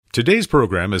Today's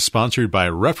program is sponsored by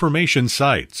Reformation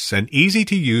Sites, an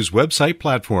easy-to-use website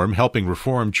platform helping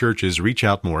Reformed churches reach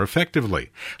out more effectively.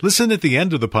 Listen at the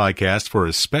end of the podcast for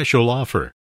a special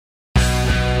offer.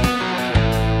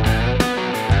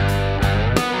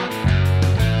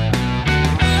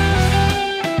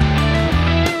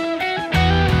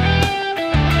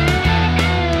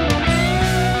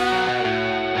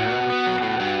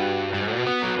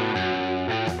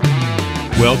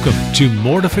 Welcome to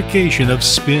Mortification of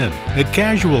Spin, a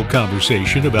casual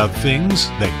conversation about things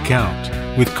that count,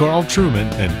 with Carl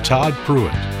Trueman and Todd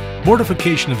Pruitt.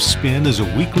 Mortification of Spin is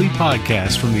a weekly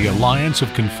podcast from the Alliance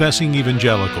of Confessing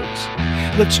Evangelicals.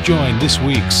 Let's join this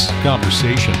week's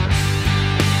conversation.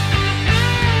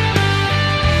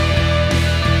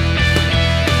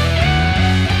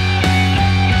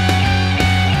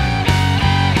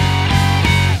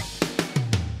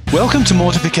 Welcome to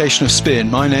Mortification of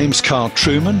Spin. My name's Carl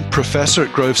Trueman, professor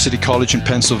at Grove City College in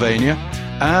Pennsylvania.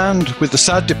 And with the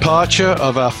sad departure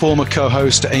of our former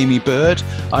co-host, Amy Bird,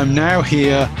 I'm now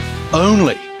here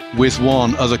only with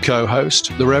one other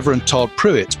co-host, the Reverend Todd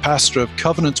Pruitt, pastor of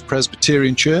Covenant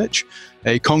Presbyterian Church,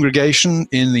 a congregation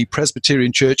in the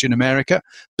Presbyterian Church in America,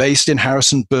 based in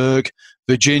Harrisonburg,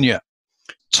 Virginia.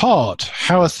 Todd,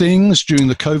 how are things during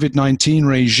the COVID-19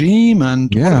 regime,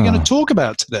 and what are we going to talk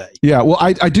about today? Yeah, well,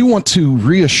 I do want to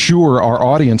reassure our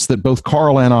audience that both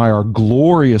Carl and I are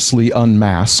gloriously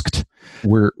unmasked.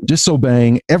 We're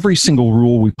disobeying every single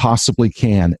rule we possibly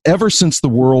can. Ever since the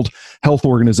World Health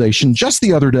Organization, just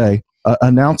the other day,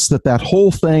 announced that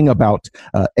whole thing about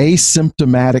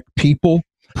asymptomatic people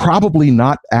probably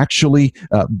not actually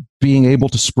being able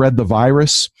to spread the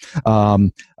virus.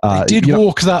 They did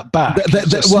walk that back.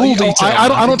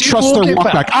 I don't trust their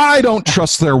walk back. I don't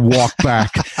trust their walk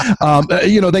back.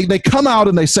 They come out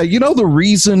and they say, the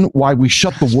reason why we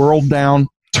shut the world down,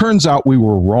 turns out we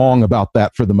were wrong about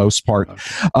that for the most part.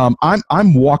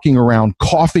 I'm walking around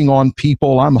coughing on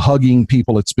people. I'm hugging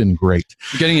people. It's been great.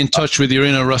 You're getting in touch with your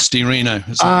inner Rusty Reno.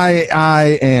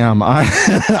 I am. I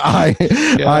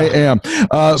am.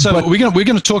 We're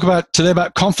going to talk today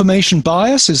about confirmation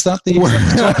bias. Is that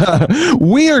the?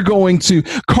 We are going to.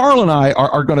 Carl and I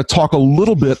are going to talk a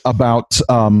little bit about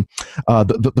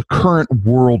the current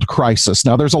world crisis.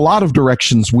 Now, there's a lot of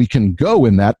directions we can go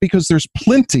in that because there's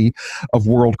plenty of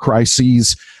world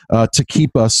crises to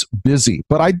keep us busy.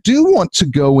 But I do want to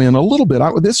go in a little bit.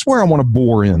 This is where I want to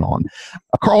bore in on.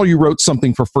 Carl, you wrote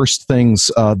something for First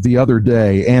Things the other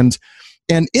day, and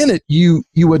in it you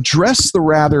address the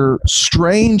rather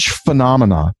strange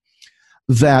phenomena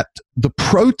that the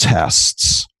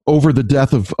protests over the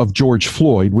death of George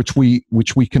Floyd, which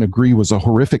we can agree was a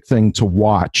horrific thing to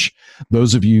watch.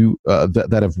 Those of you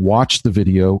that have watched the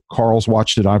video, Carl's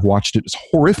watched it, I've watched it. It's a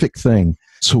horrific thing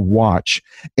to watch,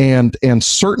 and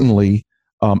certainly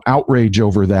outrage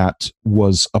over that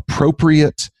was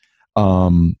appropriate.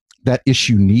 That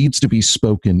issue needs to be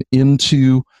spoken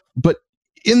into. But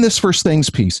in this First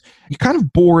Things piece, you kind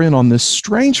of bore in on this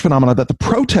strange phenomena that the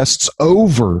protests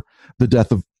over the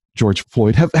death of George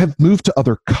Floyd have moved to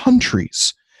other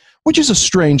countries, which is a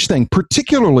strange thing,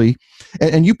 particularly,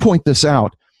 and you point this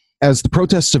out, as the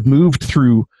protests have moved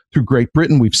through Great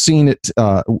Britain. We've seen it.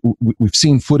 We've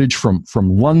seen footage from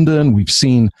London. We've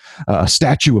seen a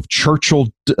statue of Churchill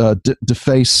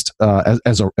defaced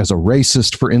as a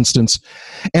racist, for instance,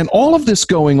 and all of this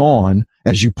going on,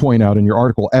 as you point out in your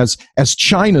article, as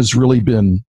China's really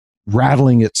been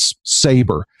rattling its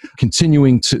saber,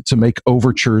 continuing to make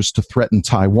overtures to threaten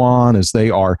Taiwan, as they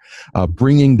are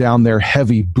bringing down their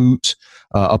heavy boot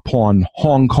upon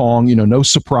Hong Kong. No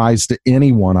surprise to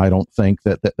anyone, I don't think,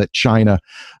 that China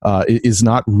is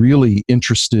not really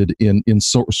interested in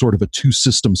sort of a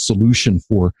two-system solution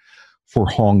for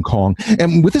Hong Kong.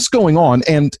 And with this going on,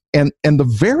 and the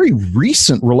very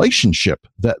recent relationship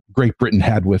that Great Britain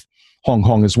had with Hong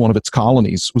Kong as one of its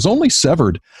colonies was only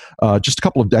severed just a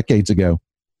couple of decades ago.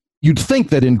 You'd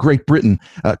think that in Great Britain,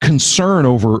 concern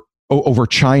over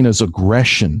China's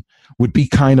aggression would be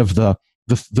kind of the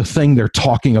thing they're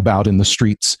talking about in the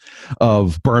streets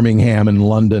of Birmingham and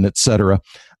London, etc.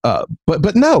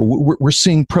 But no, we're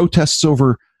seeing protests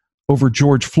over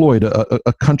George Floyd,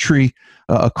 a country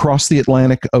across the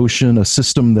Atlantic Ocean, a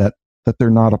system that they're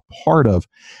not a part of,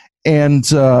 and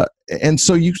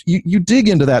so you dig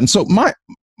into that. And so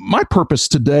my purpose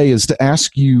today is to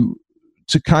ask you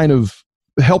to kind of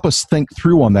help us think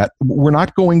through on that. We're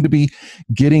not going to be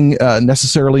getting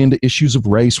necessarily into issues of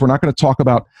race. We're not going to talk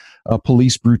about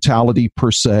police brutality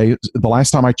per se. The last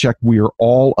time I checked, we are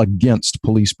all against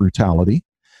police brutality.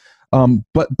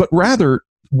 But rather,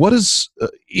 what is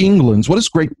England's, what is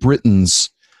Great Britain's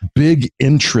big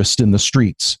interest in the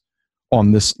streets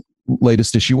on this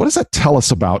latest issue, what does that tell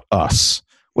us about us?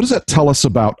 What does that tell us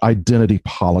about identity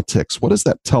politics? What does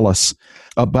that tell us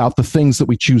about the things that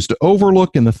we choose to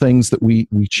overlook and the things that we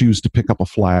choose to pick up a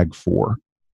flag for?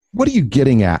 What are you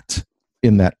getting at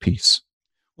in that piece?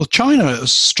 Well, China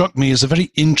has struck me as a very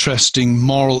interesting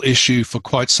moral issue for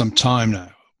quite some time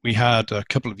now. We had a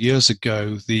couple of years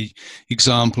ago the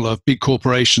example of big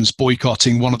corporations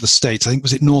boycotting one of the states, I think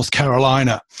was it North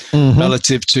Carolina,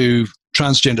 relative to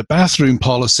transgender bathroom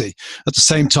policy, at the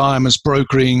same time as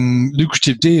brokering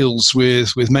lucrative deals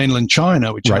with mainland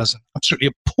China, which has an absolutely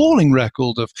appalling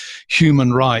record of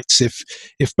human rights.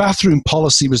 If bathroom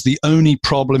policy was the only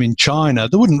problem in China,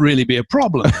 there wouldn't really be a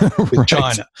problem with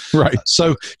China.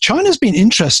 So China's been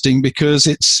interesting because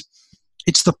it's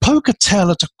the poker tell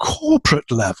at a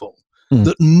corporate level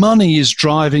that money is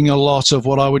driving a lot of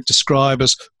what I would describe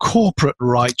as corporate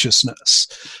righteousness.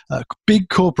 Big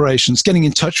corporations, getting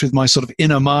in touch with my sort of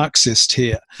inner Marxist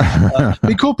here.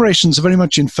 Big corporations are very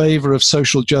much in favor of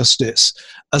social justice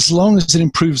as long as it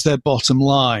improves their bottom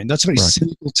line. That's a very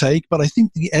cynical take, but I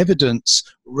think the evidence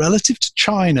relative to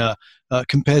China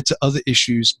compared to other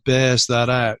issues bears that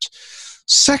out.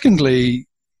 Secondly,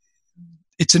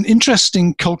 it's an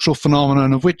interesting cultural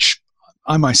phenomenon of which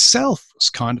I myself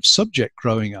was kind of subject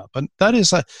growing up. And that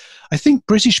is, I think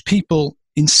British people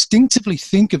instinctively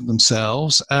think of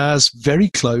themselves as very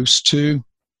close to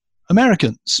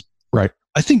Americans.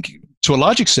 I think to a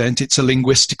large extent, it's a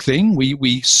linguistic thing.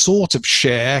 We sort of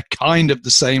share kind of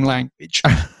the same language.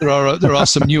 There are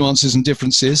some nuances and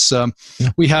differences.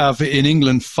 We have in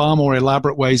England far more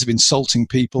elaborate ways of insulting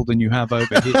people than you have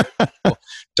over here.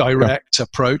 Direct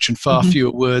approach and far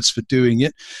fewer words for doing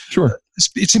it.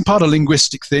 It's in part a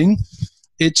linguistic thing.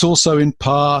 It's also in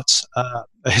part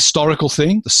a historical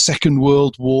thing. The Second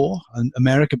World War and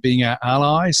America being our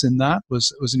allies in that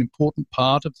was an important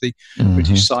part of the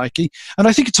British psyche. And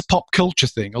I think it's a pop culture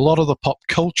thing. A lot of the pop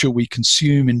culture we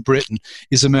consume in Britain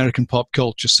is American pop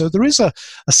culture. So there is a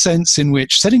sense in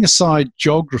which, setting aside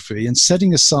geography and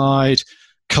setting aside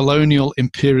colonial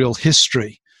imperial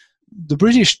history, the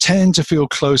British tend to feel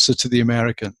closer to the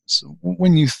Americans.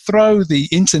 When you throw the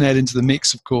internet into the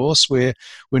mix, of course, we're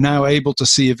now able to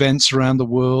see events around the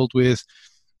world with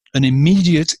an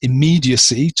immediate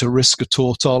immediacy to risk a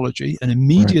tautology, an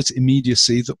immediate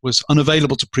immediacy that was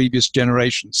unavailable to previous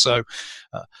generations. So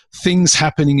things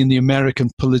happening in the American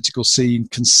political scene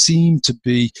can seem to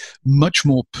be much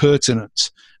more pertinent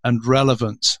and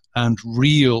relevant and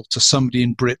real to somebody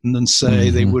in Britain than, say,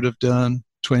 they would have done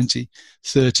 20,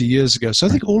 30 years ago. So I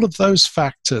think all of those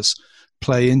factors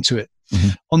play into it.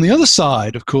 On the other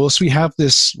side, of course, we have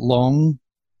this long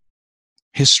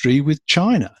history with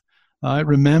China. I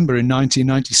remember in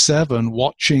 1997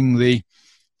 watching the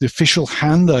official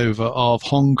handover of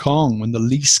Hong Kong when the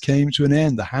lease came to an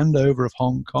end, the handover of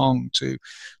Hong Kong to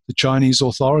the Chinese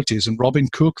authorities, and Robin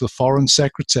Cook, the foreign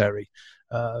secretary,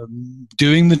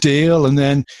 doing the deal. And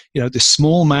then, this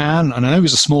small man, and I know he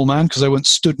was a small man because I once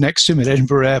stood next to him at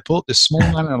Edinburgh Airport, this small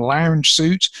man in a lounge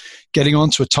suit getting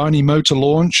onto a tiny motor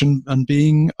launch and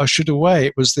being ushered away.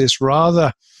 It was this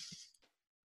rather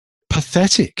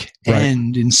pathetic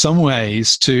end in some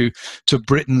ways to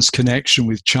Britain's connection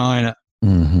with China.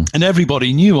 And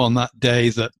everybody knew on that day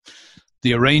that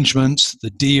the arrangement,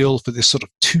 the deal for this sort of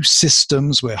two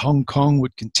systems where Hong Kong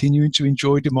would continue to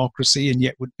enjoy democracy and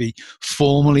yet would be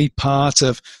formally part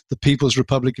of the People's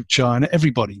Republic of China,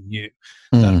 everybody knew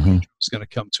that arrangement was going to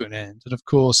come to an end. And of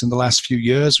course, in the last few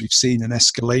years, we've seen an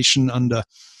escalation under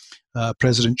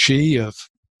President Xi of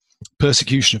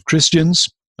persecution of Christians,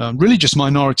 religious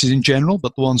minorities in general,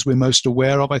 but the ones we're most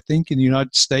aware of, I think, in the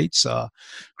United States are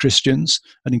Christians,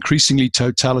 an increasingly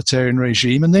totalitarian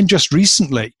regime. And then just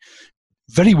recently,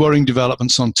 very worrying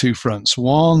developments on two fronts.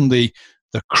 One, the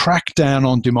crackdown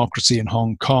on democracy in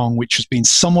Hong Kong, which has been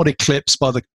somewhat eclipsed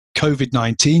by the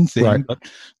COVID-19 thing, but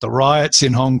the riots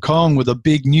in Hong Kong were the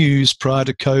big news prior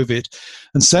to COVID.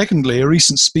 And secondly, a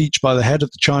recent speech by the head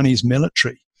of the Chinese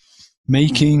military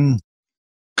making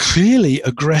clearly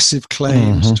aggressive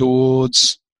claims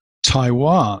towards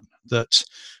Taiwan that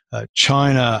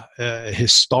China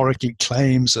historically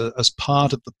claims as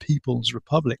part of the People's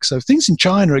Republic. So things in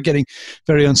China are getting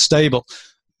very unstable.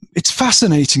 It's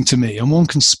fascinating to me, and one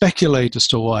can speculate as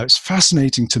to why. It's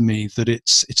fascinating to me that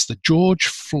it's the George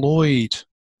Floyd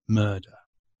murder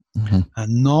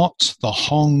and not the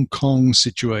Hong Kong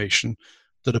situation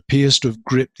that appears to have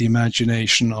gripped the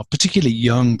imagination of particularly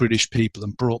young British people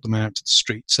and brought them out to the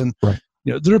streets. And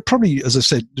there are probably, as I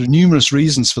said, there are numerous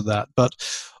reasons for that, but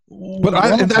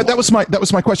that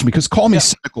was my question, because call me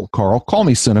cynical, Carl. Call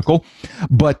me cynical,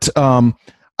 but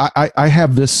I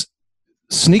have this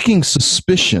sneaking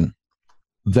suspicion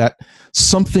that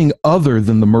something other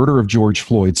than the murder of George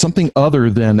Floyd, something other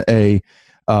than a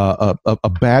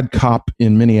bad cop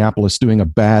in Minneapolis doing a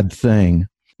bad thing,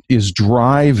 is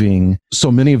driving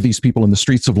so many of these people in the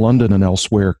streets of London and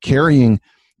elsewhere carrying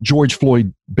George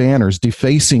Floyd banners,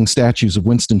 defacing statues of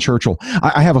Winston Churchill.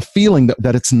 I have a feeling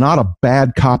that it's not a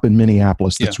bad cop in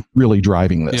Minneapolis that's really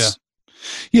driving this.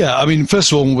 Yeah, I mean,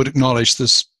 first of all, we would acknowledge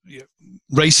this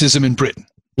racism in Britain.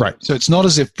 Right. So it's not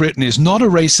as if Britain is not a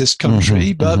racist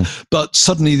country, but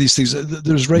suddenly these things,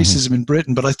 there's racism in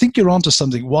Britain. But I think you're onto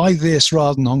something. Why this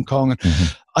rather than Hong Kong?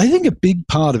 And I think a big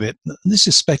part of it, this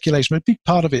is speculation, but a big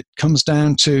part of it comes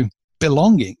down to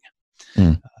belonging.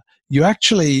 You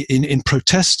actually, in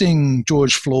protesting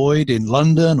George Floyd in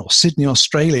London or Sydney,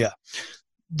 Australia,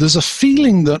 there's a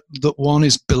feeling that one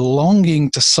is belonging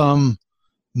to some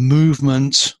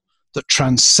movement that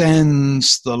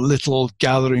transcends the little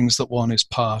gatherings that one is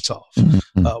part of.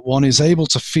 One is able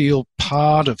to feel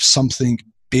part of something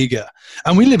bigger.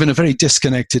 And we live in a very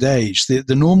disconnected age. The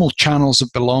normal channels of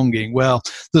belonging, well,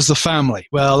 there's the family.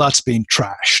 Well, that's been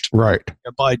trashed. Right.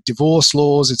 By divorce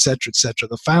laws, etc., etc.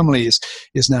 The family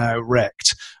is now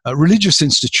wrecked. Religious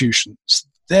institutions,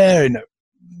 they're in a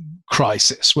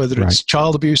crisis, whether it's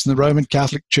child abuse in the Roman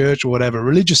Catholic Church or whatever.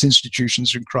 Religious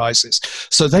institutions are in crisis.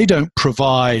 So they don't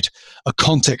provide a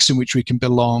context in which we can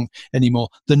belong anymore.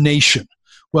 The nation.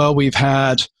 Well, we've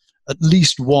had at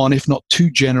least one, if not two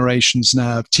generations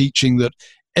now of teaching that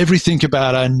everything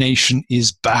about our nation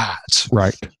is bad.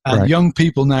 Right. And young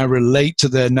people now relate to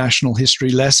their national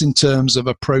history less in terms of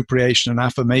appropriation and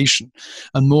affirmation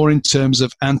and more in terms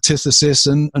of antithesis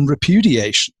and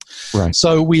repudiation. Right.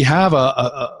 So we have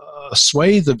a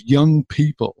swathe of young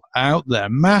people out there,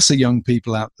 mass of young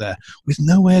people out there with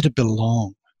nowhere to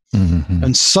belong.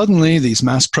 And suddenly these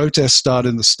mass protests start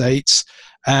in the States,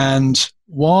 and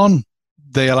one,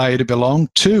 they allow you to belong.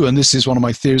 Two, and this is one of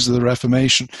my theories of the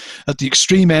Reformation, at the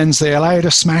extreme ends, they allow you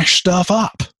to smash stuff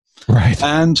up. Right.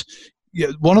 And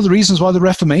one of the reasons why the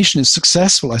Reformation is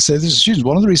successful, I say this to students,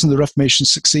 one of the reasons the Reformation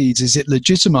succeeds is it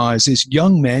legitimizes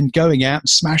young men going out and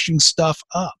smashing stuff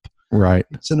up. Right.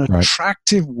 It's an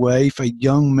attractive way for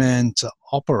young men to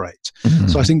operate.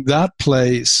 So I think that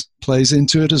plays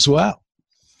into it as well.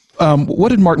 What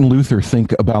did Martin Luther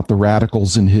think about the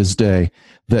radicals in his day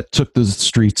that took the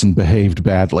streets and behaved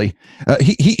badly?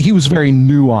 He was very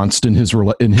nuanced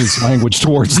in his language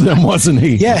towards them, wasn't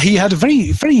he? Yeah, he had a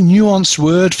very, very nuanced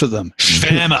word for them,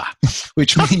 Schwärmer,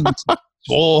 which means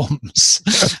swarms.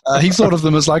 He thought of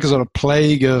them as like a sort of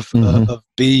plague of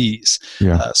bees.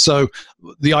 So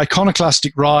the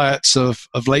iconoclastic riots of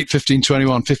late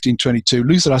 1521, 1522,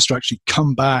 Luther has to actually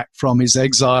come back from his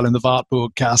exile in the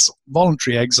Wartburg Castle,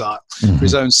 voluntary exile for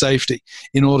his own safety,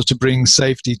 in order to bring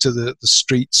safety to the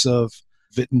streets of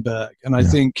Wittenberg. And I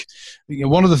think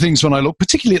one of the things when I look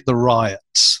particularly at the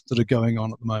riots that are going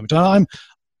on at the moment,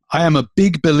 I am a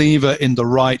big believer in the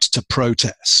right to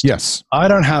protest. Yes. I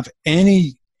don't have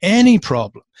any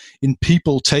problem in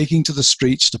people taking to the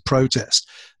streets to protest.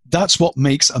 That's what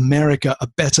makes America a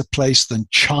better place than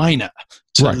China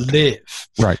to live.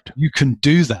 Right. You can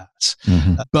do that.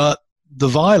 But the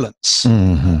violence,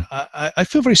 I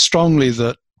feel very strongly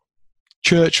that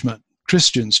churchmen,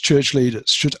 Christians, church leaders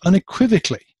should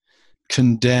unequivocally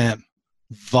condemn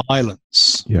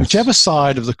violence, whichever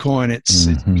side of the coin it's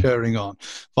occurring on.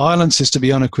 Violence is to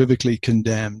be unequivocally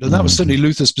condemned. And that was certainly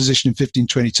Luther's position in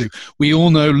 1522. We all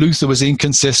know Luther was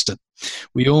inconsistent.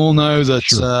 We all know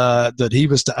that that he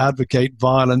was to advocate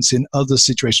violence in other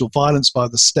situations, or violence by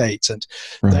the state. And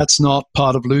that's not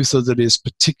part of Luther that is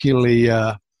particularly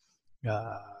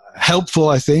helpful,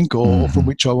 I think, or from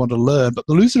which I want to learn. But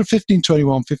the Luther of 1521,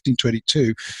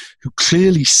 1522, who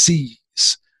clearly sees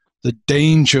the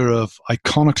danger of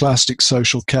iconoclastic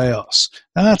social chaos,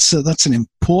 that's an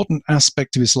important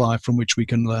aspect of his life from which we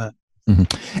can learn.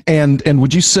 And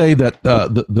would you say that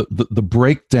the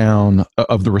breakdown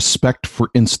of the respect for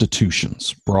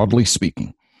institutions, broadly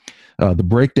speaking, the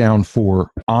breakdown for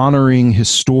honoring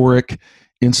historic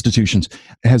institutions,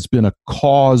 has been a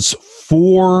cause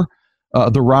for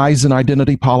the rise in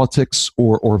identity politics,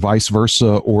 or vice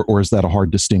versa, or is that a hard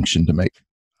distinction to make?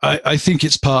 I think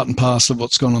it's part and parcel of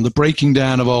what's gone on. The breaking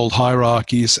down of old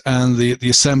hierarchies and the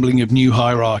assembling of new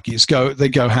hierarchies go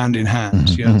hand in hand.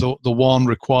 The one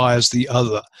requires the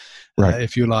other,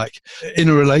 if you like. In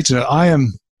a related,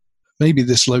 maybe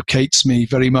this locates me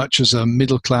very much as a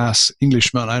middle-class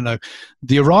Englishman. I know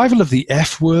the arrival of the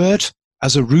F word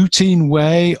as a routine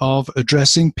way of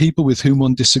addressing people with whom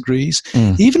one disagrees,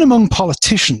 even among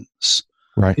politicians,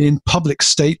 in public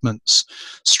statements,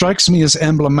 strikes me as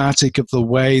emblematic of the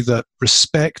way that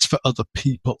respect for other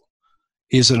people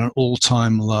is at an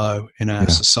all-time low in our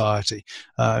society.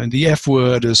 And the F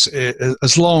word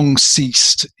has long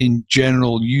ceased in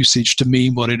general usage to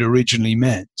mean what it originally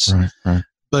meant. Right.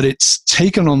 But it's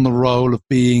taken on the role of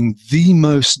being the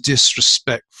most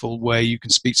disrespectful way you can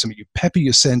speak to somebody. You pepper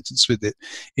your sentence with it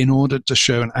in order to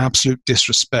show an absolute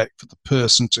disrespect for the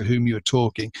person to whom you're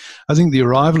talking. I think the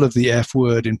arrival of the F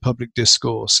word in public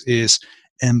discourse is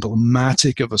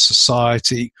emblematic of a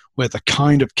society where the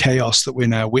kind of chaos that we're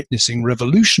now witnessing,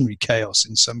 revolutionary chaos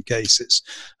in some cases,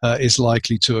 is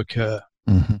likely to occur.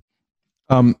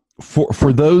 Mm-hmm.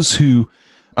 For those who,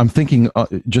 I'm thinking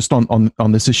just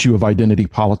on this issue of identity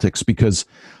politics, because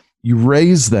you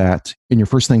raise that in your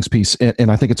First Things piece,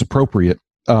 and I think it's appropriate.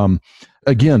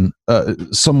 Again,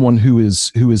 someone who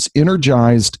is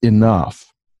energized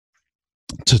enough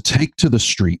to take to the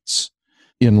streets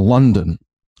in London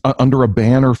under a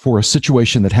banner for a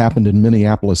situation that happened in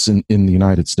Minneapolis in the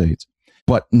United States,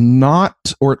 but not,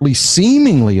 or at least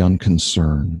seemingly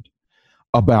unconcerned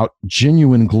about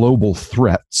genuine global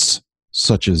threats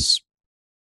such as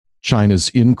China's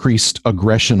increased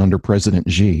aggression under President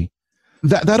Xi.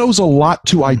 That owes a lot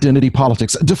to identity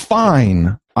politics.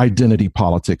 Define identity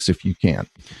politics if you can.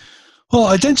 Well,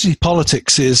 identity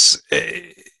politics is,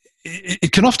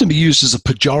 it can often be used as a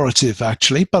pejorative,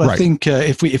 actually, but I think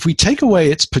if we take away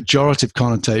its pejorative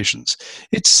connotations,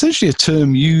 it's essentially a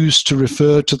term used to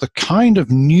refer to the kind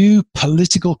of new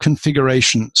political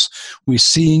configurations we're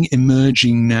seeing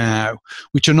emerging now,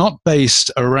 which are not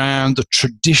based around the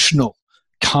traditional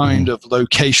kind of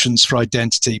locations for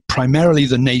identity, primarily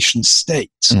the nation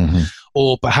state,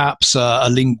 or perhaps a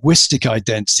linguistic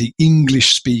identity,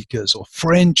 English speakers or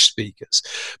French speakers,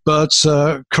 but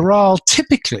chorale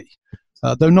typically,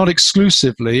 though not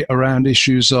exclusively, around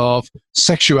issues of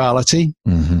sexuality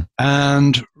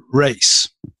and race.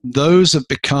 Those have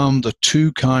become the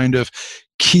two kind of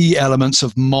key elements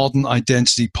of modern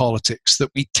identity politics that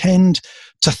we tend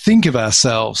to think of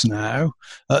ourselves now,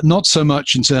 not so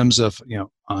much in terms of,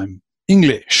 I'm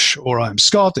English or I'm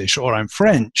Scottish or I'm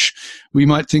French. We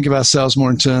might think of ourselves more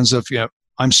in terms of,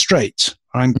 I'm straight,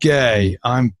 I'm gay,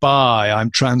 I'm bi, I'm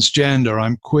transgender,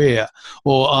 I'm queer,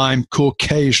 or I'm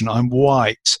Caucasian, I'm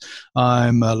white,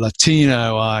 I'm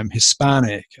Latino, I'm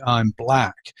Hispanic, I'm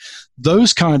black.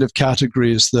 Those kind of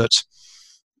categories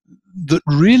that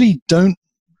really don't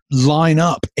line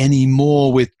up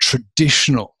anymore with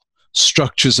traditional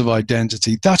structures of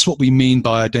identity. That's what we mean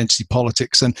by identity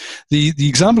politics. And the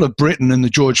example of Britain and the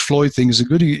George Floyd thing is a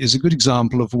good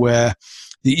example of where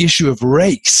the issue of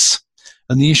race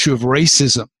and the issue of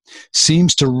racism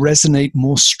seems to resonate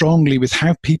more strongly with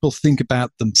how people think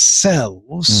about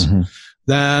themselves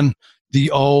than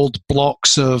the old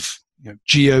blocks of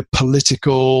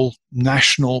geopolitical,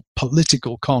 national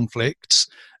political conflicts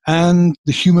and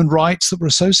the human rights that were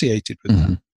associated with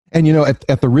them. And,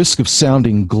 at the risk of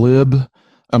sounding glib,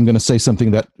 I'm going to say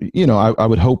something that, I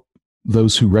would hope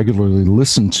those who regularly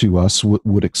listen to us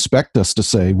would expect us to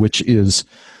say, which is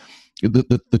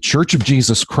the Church of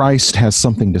Jesus Christ has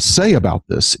something to say about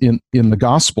this in the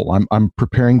gospel. I'm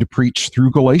preparing to preach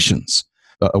through Galatians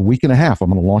a week and a half. I'm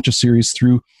going to launch a series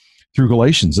through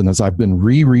Galatians. And as I've been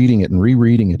rereading it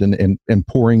and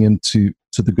pouring into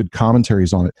the good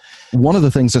commentaries on it, one of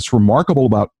the things that's remarkable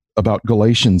about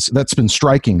Galatians that's been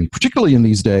striking me, particularly in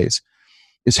these days,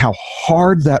 is how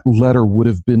hard that letter would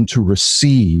have been to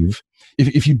receive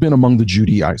if you'd been among the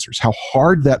Judaizers, how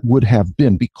hard that would have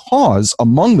been, because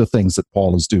among the things that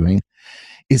Paul is doing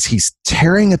is he's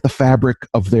tearing at the fabric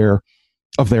of their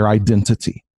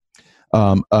identity.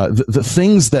 The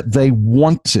things that they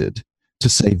wanted to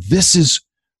say, this is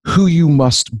who you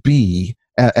must be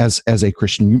as a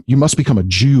Christian. You must become a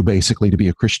Jew, basically, to be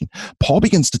a Christian. Paul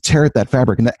begins to tear at that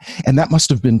fabric, and that must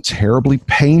have been terribly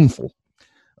painful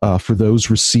for those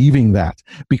receiving that,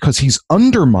 because he's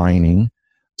undermining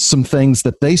some things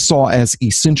that they saw as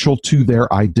essential to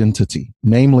their identity,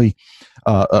 namely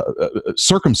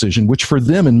circumcision, which for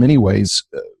them in many ways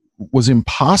was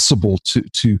impossible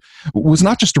to was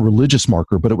not just a religious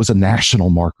marker, but it was a national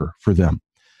marker for them,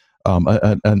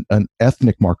 an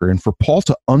ethnic marker. And for Paul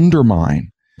to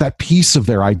undermine that piece of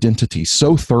their identity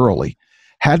so thoroughly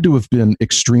had to have been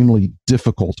extremely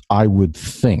difficult, I would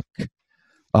think.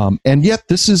 And yet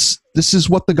this is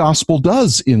what the gospel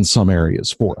does in some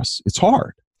areas for us. It's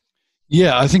hard.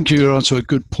 Yeah, I think you're onto a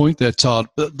good point there, Todd.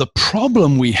 But the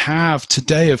problem we have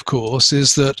today, of course,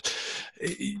 is that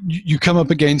you come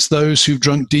up against those who've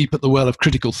drunk deep at the well of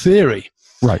critical theory.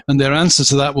 Right. And their answer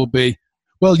to that will be,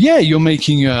 well, yeah, you're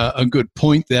making a good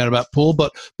point there about Paul,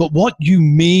 but what you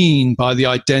mean by the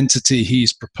identity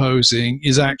he's proposing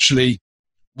is actually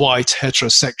white,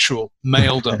 heterosexual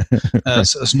maledom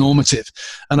as normative.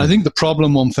 And I think the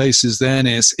problem one faces then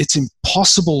is it's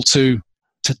impossible to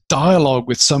dialogue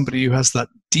with somebody who has that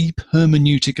deep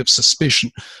hermeneutic of suspicion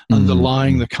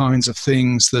underlying the kinds of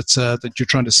things that you're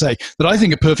trying to say, that I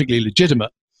think are perfectly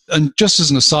legitimate. And just as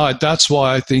an aside, that's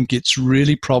why I think it's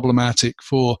really problematic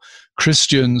for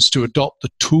Christians to adopt the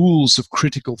tools of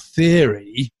critical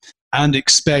theory and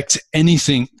expect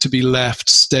anything to be left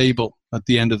stable at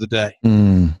the end of the day.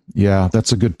 Yeah,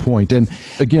 that's a good point. And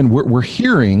again, we're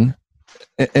hearing,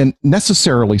 and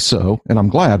necessarily so, and I'm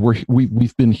glad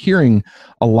we've been hearing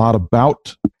a lot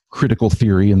about critical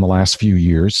theory in the last few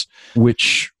years,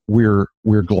 which we're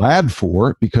glad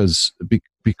for because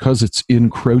it's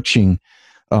encroaching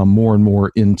more and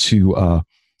more into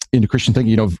Christian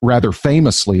thinking. Rather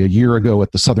famously, a year ago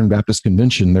at the Southern Baptist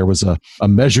Convention, there was a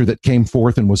measure that came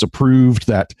forth and was approved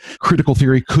that critical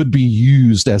theory could be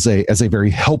used as a very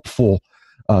helpful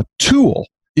tool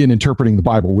in interpreting the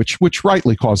Bible, which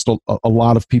rightly caused a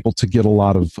lot of people to get a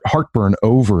lot of heartburn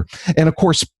over. And of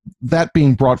course, that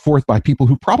being brought forth by people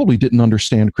who probably didn't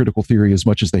understand critical theory as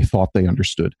much as they thought they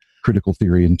understood critical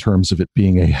theory in terms of it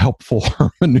being a helpful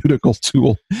hermeneutical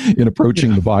tool in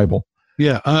approaching the Bible.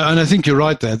 Yeah, and I think you're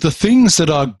right there. The things that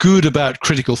are good about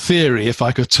critical theory, if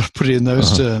I could put it in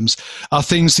those terms, are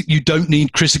things that you don't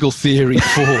need critical theory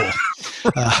for.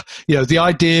 The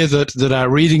idea that our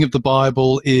reading of the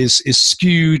Bible is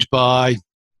skewed by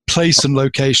place and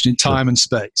location in time and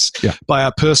space, by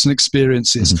our personal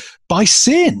experiences, by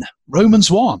sin, Romans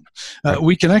 1.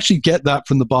 We can actually get that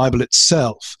from the Bible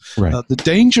itself. Right. The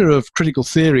danger of critical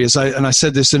theory, I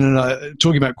said this in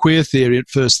talking about queer theory at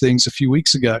First Things a few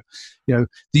weeks ago,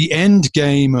 the end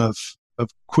game of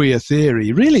queer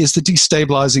theory really is the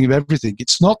destabilizing of everything.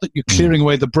 It's not that you're clearing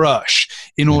away the brush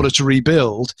in order to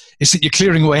rebuild, it's that you're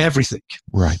clearing away everything.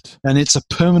 Right. And it's a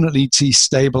permanently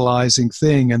destabilizing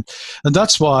thing. And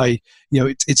that's why,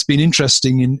 it's been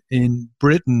interesting in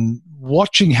Britain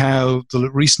watching how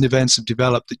the recent events have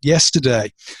developed. That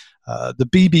yesterday, the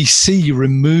BBC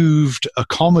removed a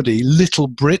comedy, Little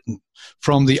Britain,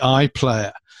 from the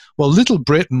iPlayer. Well, Little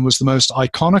Britain was the most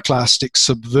iconoclastic,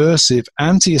 subversive,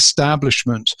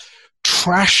 anti-establishment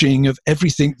trashing of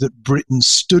everything that Britain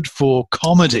stood for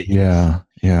comedy.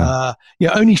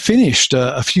 Only finished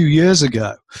a few years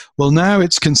ago. Well, now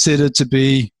it's considered to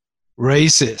be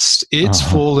racist. It's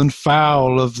fallen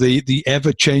foul of the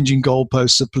ever-changing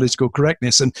goalposts of political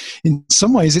correctness. And in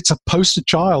some ways, it's a poster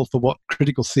child for what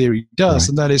critical theory does,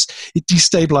 and that is it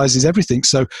destabilizes everything.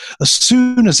 So as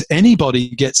soon as anybody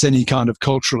gets any kind of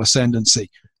cultural ascendancy,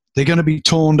 they're going to be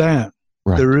torn down.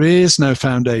 Right. There is no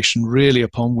foundation really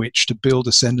upon which to build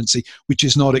ascendancy, which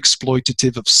is not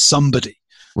exploitative of somebody.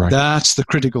 Right. That's the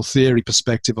critical theory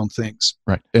perspective on things.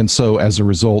 Right. And so as a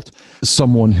result,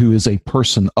 someone who is a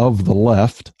person of the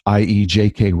left, i.e.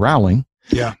 J.K. Rowling,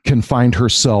 can find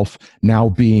herself now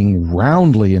being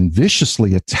roundly and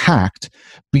viciously attacked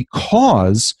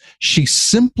because she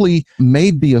simply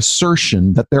made the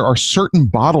assertion that there are certain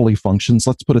bodily functions,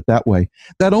 let's put it that way,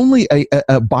 that only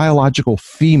a biological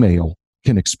female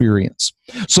can experience.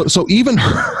 So even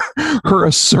her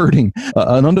asserting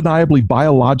an undeniably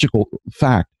biological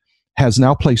fact has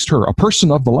now placed her, a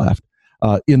person of the left,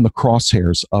 in the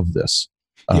crosshairs of this.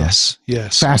 Yes.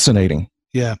 Fascinating.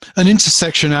 Yeah. And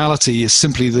intersectionality is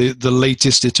simply the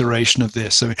latest iteration of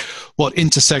this. I mean, what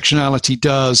intersectionality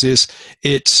does is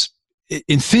it,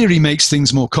 in theory, makes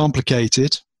things more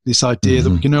complicated. This idea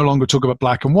that we can no longer talk about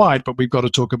black and white, but we've got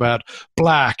to talk about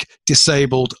black,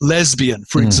 disabled, lesbian,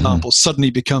 for example,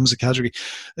 suddenly becomes a category.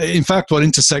 In fact, what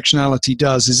intersectionality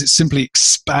does is it simply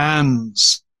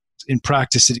expands, in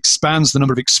practice, it expands the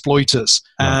number of exploiters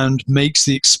and makes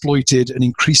the exploited an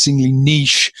increasingly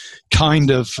niche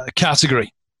kind of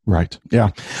category. Right. Yeah.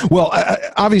 Well,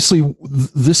 obviously,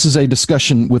 this is a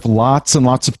discussion with lots and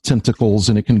lots of tentacles,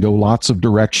 and it can go lots of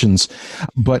directions.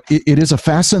 But it is a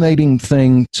fascinating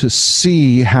thing to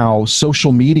see how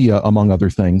social media, among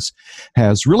other things,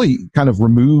 has really kind of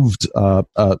removed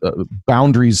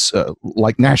boundaries,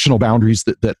 like national boundaries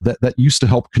that used to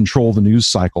help control the news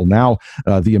cycle. Now,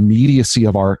 the immediacy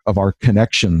of our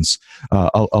connections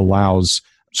allows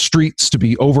streets to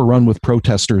be overrun with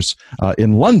protesters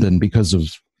in London because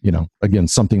of, again,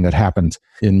 something that happened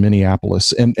in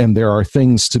Minneapolis. And there are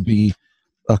things to be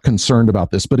concerned about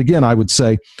this. But again, I would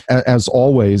say, as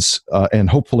always, and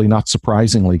hopefully not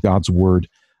surprisingly, God's word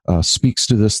speaks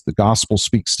to this. The gospel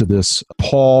speaks to this.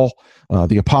 Paul,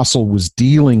 the apostle, was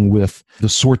dealing with the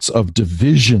sorts of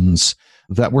divisions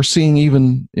that we're seeing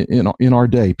even in our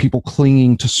day, people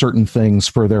clinging to certain things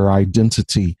for their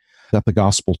identity. that the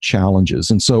gospel challenges.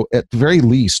 And so at the very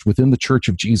least, within the Church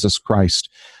of Jesus Christ,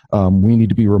 we need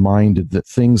to be reminded that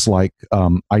things like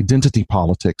identity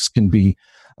politics can be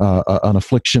an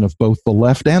affliction of both the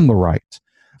left and the right.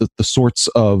 The sorts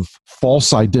of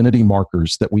false identity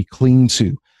markers that we cling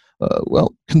to.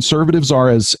 Conservatives are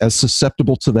as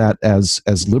susceptible to that as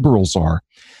liberals are.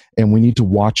 And we need to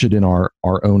watch it in our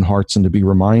own hearts and to be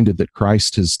reminded that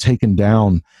Christ has taken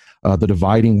down the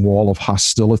dividing wall of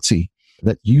hostility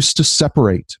that used to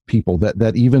separate people,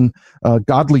 that even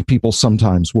godly people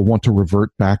sometimes will want to revert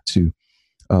back to.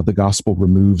 The gospel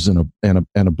removes and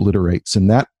obliterates. And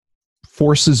that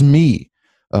forces me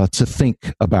to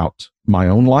think about my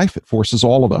own life. It forces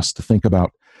all of us to think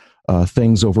about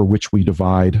things over which we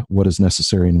divide, what is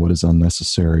necessary and what is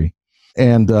unnecessary.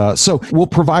 And so we'll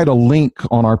provide a link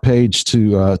on our page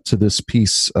to this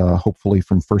piece, hopefully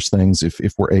from First Things,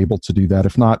 if we're able to do that.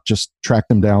 If not, just track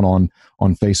them down on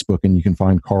Facebook, and you can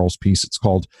find Carl's piece. It's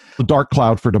called "The Dark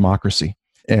Cloud for Democracy,"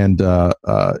 and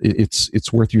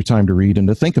it's worth your time to read and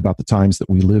to think about the times that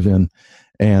we live in.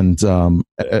 And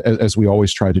as we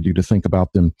always try to do, to think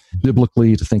about them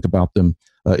biblically, to think about them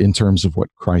in terms of what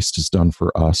Christ has done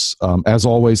for us. As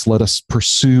always, let us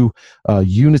pursue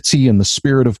unity in the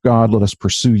Spirit of God. Let us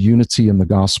pursue unity in the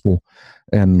gospel,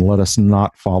 and let us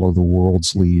not follow the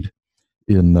world's lead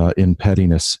in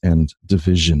pettiness and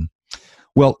division.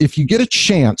 Well, if you get a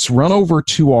chance, run over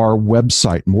to our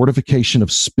website,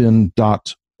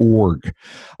 mortificationofspin.org,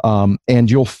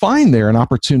 and you'll find there an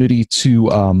opportunity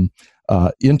to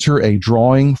enter a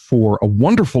drawing for a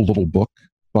wonderful little book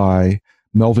by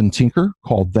Melvin Tinker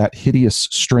called That Hideous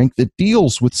Strength. It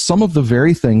deals with some of the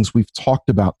very things we've talked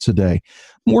about today.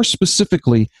 More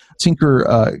specifically,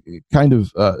 Tinker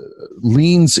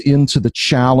leans into the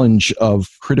challenge of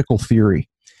critical theory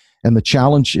and the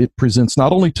challenge it presents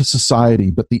not only to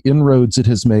society, but the inroads it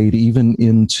has made even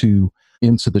into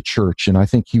the church. And I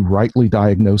think he rightly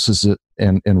diagnoses it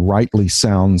and rightly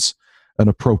sounds an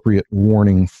appropriate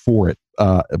warning for it.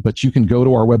 But you can go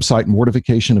to our website,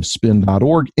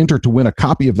 mortificationofspin.org, enter to win a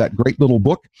copy of that great little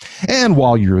book. And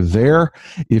while you're there,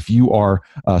 if you are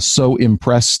so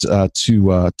impressed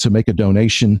to make a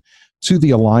donation to the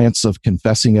Alliance of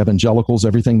Confessing Evangelicals,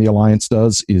 everything the Alliance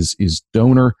does is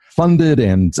donor funded.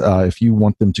 And if you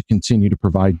want them to continue to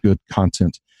provide good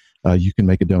content, you can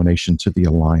make a donation to the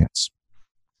Alliance.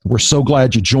 We're so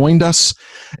glad you joined us,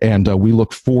 and we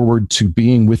look forward to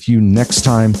being with you next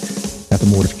time at the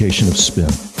Mortification of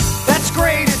Spin. That's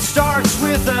great. It starts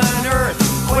with an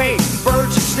earthquake,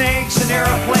 birds and snakes, an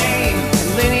airplane,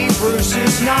 and Lenny Bruce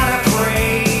is not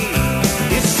afraid.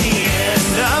 It's the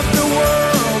end of the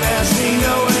world as we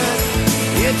know it.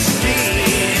 It's the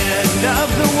end of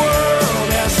the world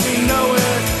as we know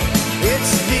it.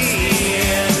 It's the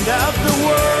end of the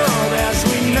world as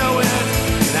we know it.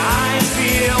 And I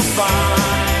feel fine.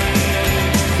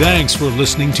 Thanks for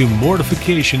listening to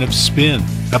Mortification of Spin,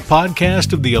 a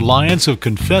podcast of the Alliance of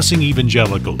Confessing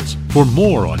Evangelicals. For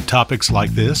more on topics like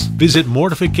this, visit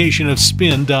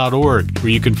mortificationofspin.org,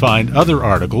 where you can find other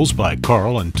articles by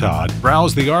Carl and Todd,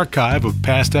 browse the archive of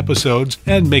past episodes,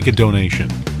 and make a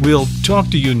donation. We'll talk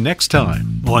to you next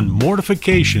time on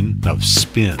Mortification of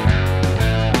Spin.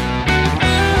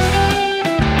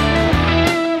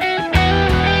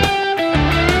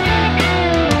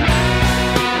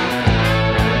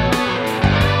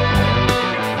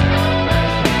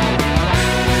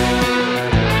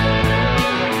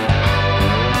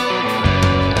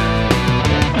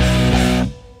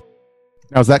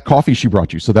 Now, is that coffee she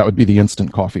brought you? So that would be the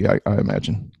instant coffee, I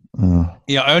imagine.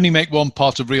 Yeah, I only make one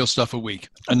pot of real stuff a week,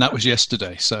 and that was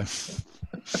yesterday. So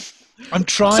I'm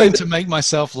trying to make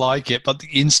myself like it, but the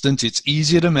instant, it's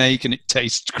easier to make and it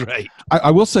tastes great.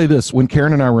 I will say this. When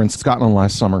Karen and I were in Scotland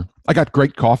last summer, I got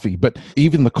great coffee, but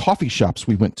even the coffee shops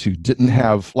we went to didn't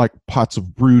have like pots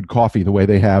of brewed coffee the way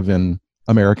they have in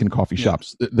American coffee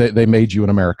shops. They made you an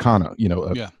Americano,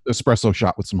 espresso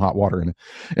shot with some hot water in it.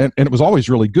 And it was always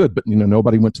really good, but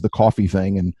nobody went to the coffee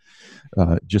thing, and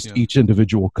each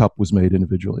individual cup was made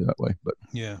individually that way. But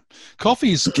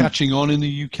coffee is catching on in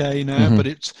the UK now, but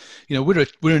it's,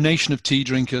 we're a nation of tea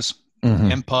drinkers.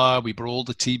 Empire, we brought all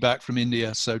the tea back from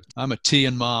India, so I'm a tea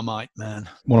and Marmite man.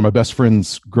 One of my best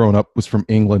friends growing up was from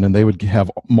England, and they would have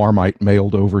Marmite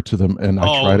mailed over to them, and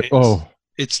I tried it.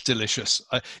 It's delicious.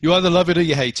 You either love it or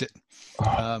you hate it.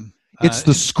 It's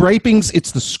the scrapings.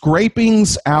 It's the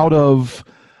scrapings out of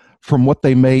from what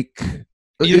they make.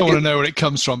 You don't want to know where it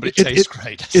comes from, but it tastes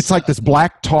great. It's like this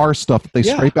black tar stuff that they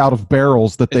scrape out of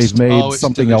barrels that they've made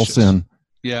something else in.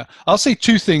 Yeah, I'll say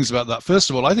two things about that.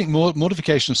 First of all, I think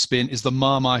Mortification of Spin is the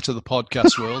Marmite of the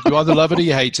podcast world. You either love it or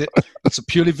you hate it. It's a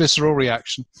purely visceral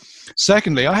reaction.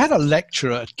 Secondly, I had a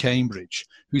lecturer at Cambridge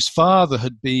whose father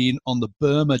had been on the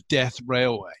Burma Death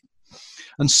Railway.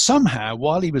 And somehow,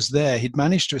 while he was there, he'd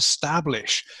managed to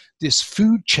establish this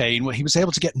food chain where he was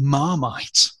able to get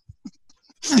Marmite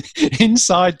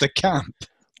inside the camp.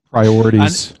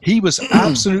 Priorities. And he was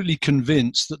absolutely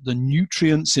convinced that the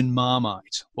nutrients in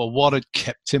Marmite were what had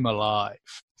kept him alive.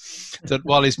 That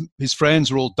while his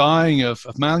friends were all dying of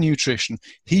malnutrition,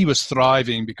 he was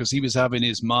thriving because he was having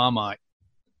his Marmite.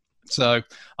 So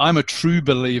I'm a true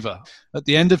believer. At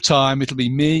the end of time, it'll be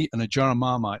me and a jar of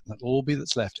Marmite, and that'll all be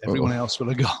that's left. Everyone else will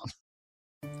have gone.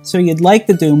 So you'd like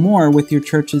to do more with your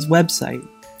church's website,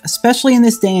 especially in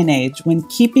this day and age when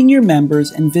keeping your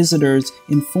members and visitors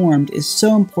informed is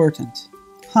so important.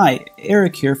 Hi,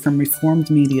 Eric here from Reformed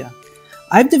Media.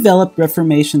 I've developed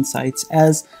Reformation Sites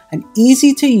as an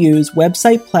easy-to-use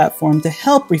website platform to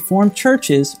help Reformed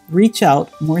churches reach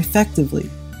out more effectively.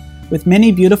 With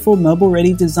many beautiful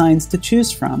mobile-ready designs to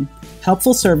choose from,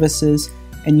 helpful services,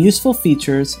 and useful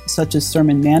features such as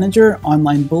Sermon Manager,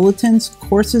 online bulletins,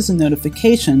 courses, and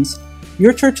notifications,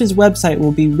 your church's website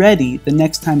will be ready the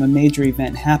next time a major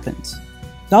event happens.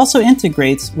 It also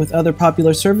integrates with other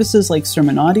popular services like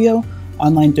sermon audio,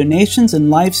 online donations, and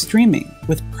live streaming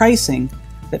with pricing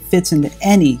that fits into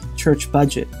any church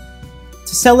budget.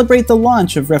 To celebrate the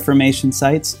launch of Reformation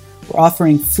Sites, we're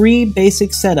offering free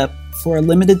basic setup for a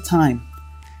limited time.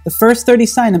 The first 30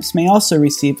 signups may also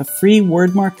receive a free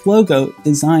wordmark logo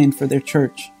designed for their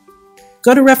church.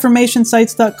 Go to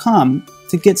reformationsites.com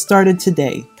to get started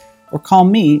today, or call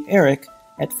me, Eric,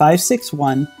 at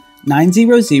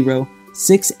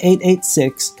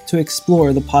 561-900-6886 to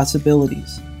explore the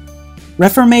possibilities.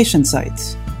 Reformation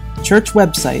Sites, church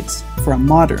websites for a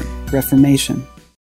modern Reformation.